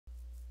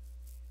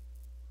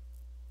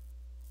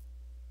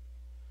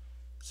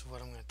So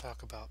what I'm going to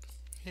talk about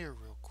here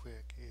real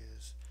quick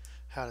is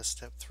how to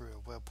step through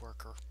a web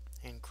worker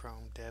in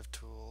Chrome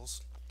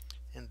DevTools,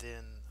 and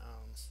then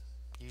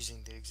using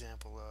the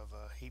example of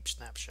a Heap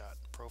Snapshot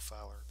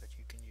profiler that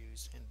you can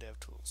use in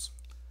DevTools.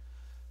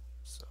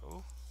 So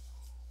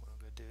what I'm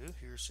going to do,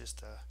 here's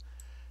just a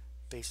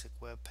basic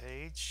web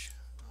page.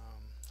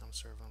 I'm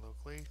serving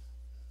locally,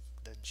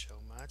 doesn't show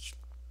much.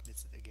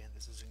 Again,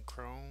 this is in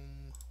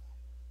Chrome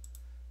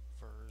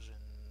version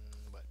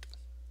what?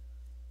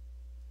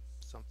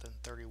 Something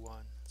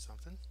 31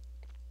 something.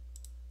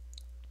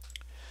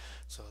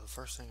 So the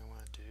first thing I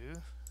want to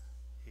do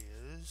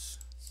is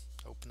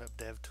open up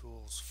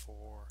DevTools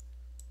for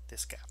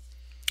this guy.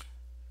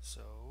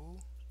 So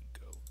you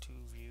go to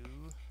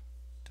View,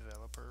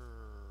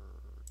 Developer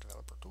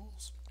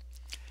Tools.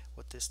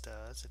 What this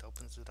does, it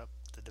opens it up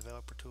the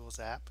Developer Tools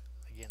app.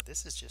 Again,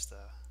 this is just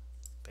a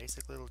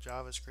basic little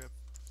JavaScript,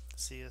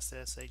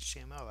 CSS,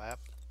 HTML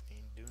app. I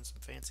mean, doing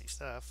some fancy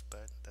stuff,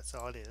 but that's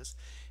all it is.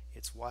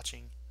 It's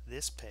watching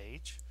this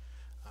page.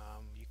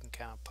 You can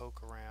kind of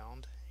poke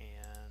around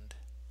and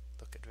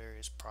look at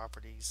various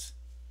properties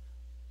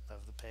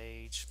of the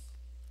page,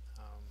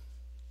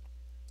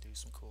 do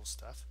some cool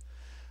stuff.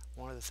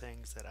 One of the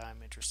things that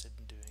I'm interested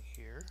in doing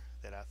here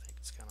that I think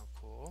is kind of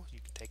cool, you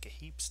can take a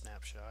heap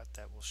snapshot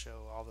that will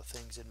show all the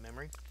things in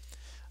memory,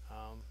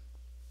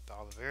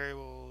 all the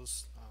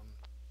variables,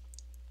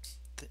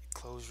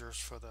 closures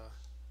for the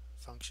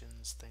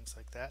functions, things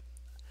like that.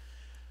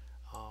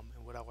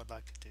 And what I would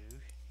like to do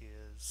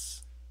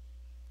is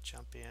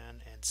jump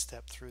in and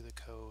step through the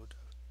code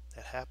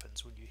that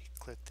happens when you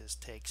click this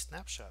Take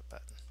Snapshot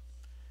button.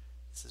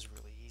 This is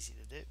really easy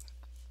to do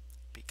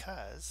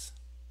because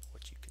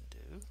what you can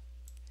do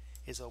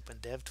is open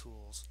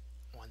DevTools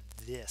on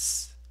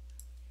this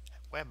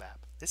web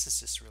app. This is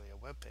just really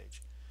a web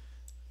page,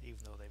 even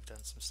though they've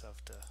done some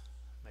stuff to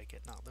make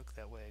it not look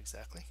that way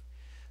exactly.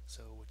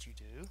 So what you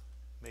do,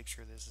 make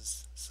sure this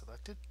is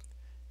selected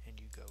and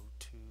you go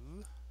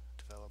to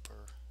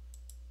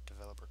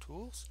Developer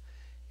Tools.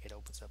 It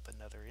opens up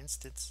another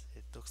instance.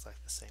 It looks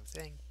like the same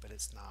thing, but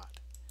it's not.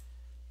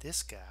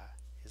 This guy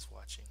is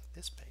watching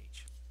this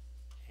page,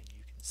 and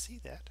you can see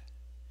that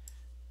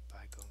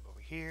by going over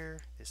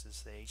here. This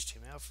is the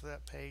HTML for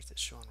that page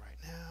that's showing right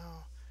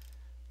now.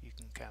 You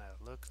can kind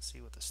of look and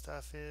see what the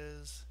stuff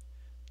is.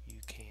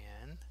 You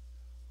can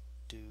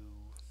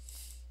do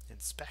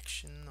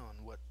inspection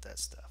on what that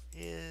stuff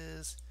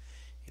is.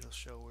 It'll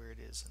show where it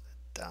is in the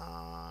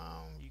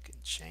DOM. You can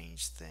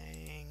change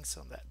things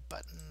on that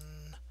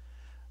button,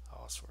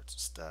 all sorts of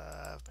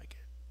stuff, make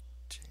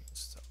it change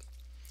stuff.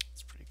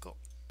 It's pretty cool.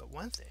 But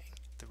one thing,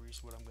 the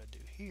reason what I'm going to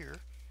do here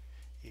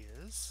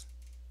is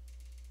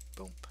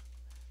boom,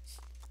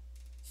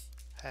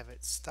 have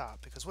it stop,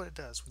 because what it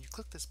does when you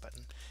click this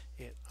button,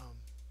 it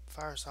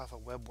fires off a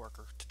web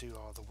worker to do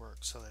all the work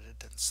so that it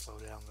doesn't slow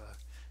down the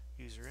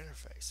user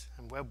interface.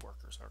 And web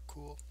workers are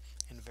cool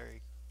and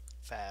very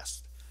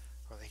fast,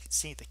 or they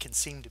can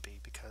seem to be,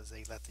 because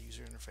they let the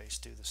user interface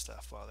do the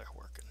stuff while they're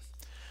working.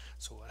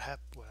 So what I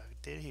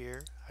did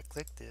here, I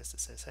clicked this. It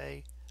says,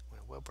 hey, when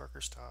a web worker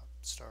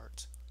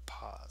starts,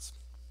 pause,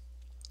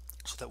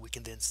 so that we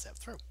can then step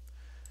through.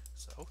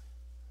 So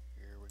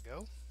here we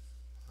go.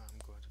 I'm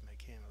going to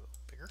make him a little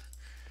bigger.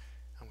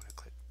 I'm going to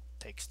click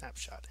Take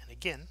Snapshot, and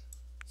again,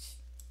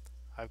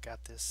 I've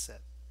got this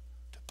set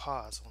to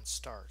pause on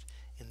start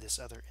in this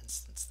other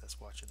instance that's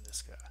watching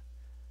this guy.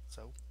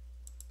 So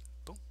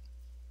boom,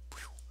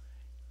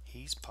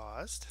 he's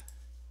paused.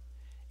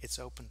 It's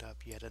opened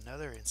up yet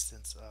another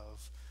instance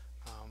of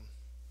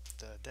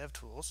the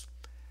DevTools,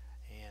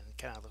 and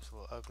kind of looks a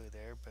little ugly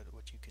there, but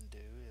what you can do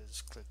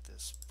is click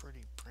this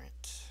pretty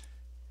print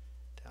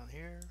down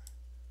here.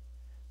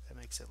 That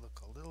makes it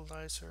look a little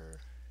nicer.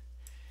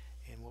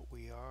 And what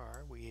we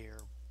are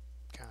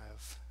kind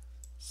of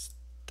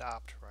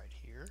stopped right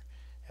here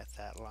at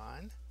that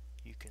line.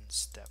 You can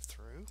step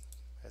through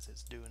as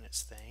it's doing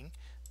its thing,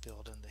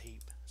 build in the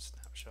heap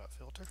snapshot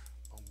filter,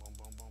 boom, boom,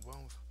 boom, boom,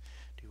 boom,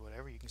 do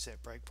whatever. You can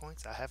set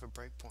breakpoints. I have a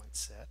breakpoint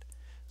set,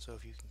 so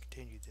if you can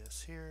continue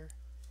this here,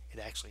 it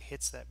actually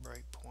hits that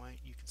breakpoint.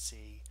 You can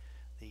see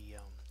the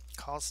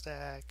call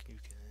stack. You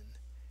can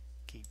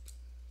keep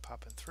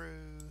popping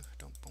through,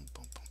 boom, boom,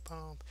 boom, boom,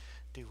 boom,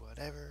 do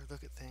whatever,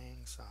 look at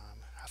things.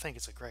 I think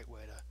it's a great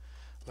way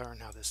to learn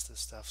how this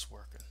stuff's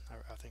working.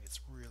 I think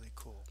it's really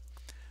cool.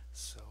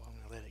 So I'm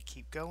going to let it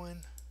keep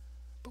going.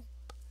 Boom.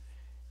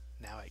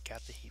 Now it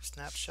got the heap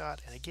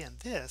snapshot, and again,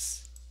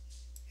 this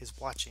is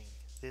watching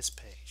this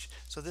page.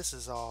 So this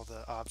is all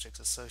the objects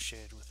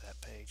associated with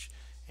that page,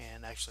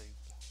 and actually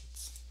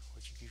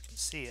you can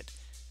see it.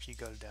 If you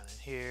go down in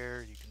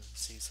here, you can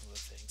see some of the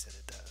things that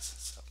it does.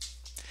 So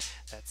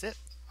that's it.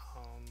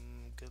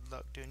 Good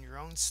luck doing your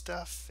own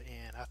stuff,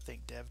 and I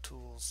think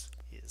DevTools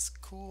is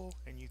cool,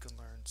 and you can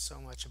learn so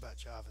much about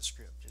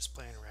JavaScript just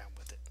playing around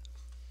with it.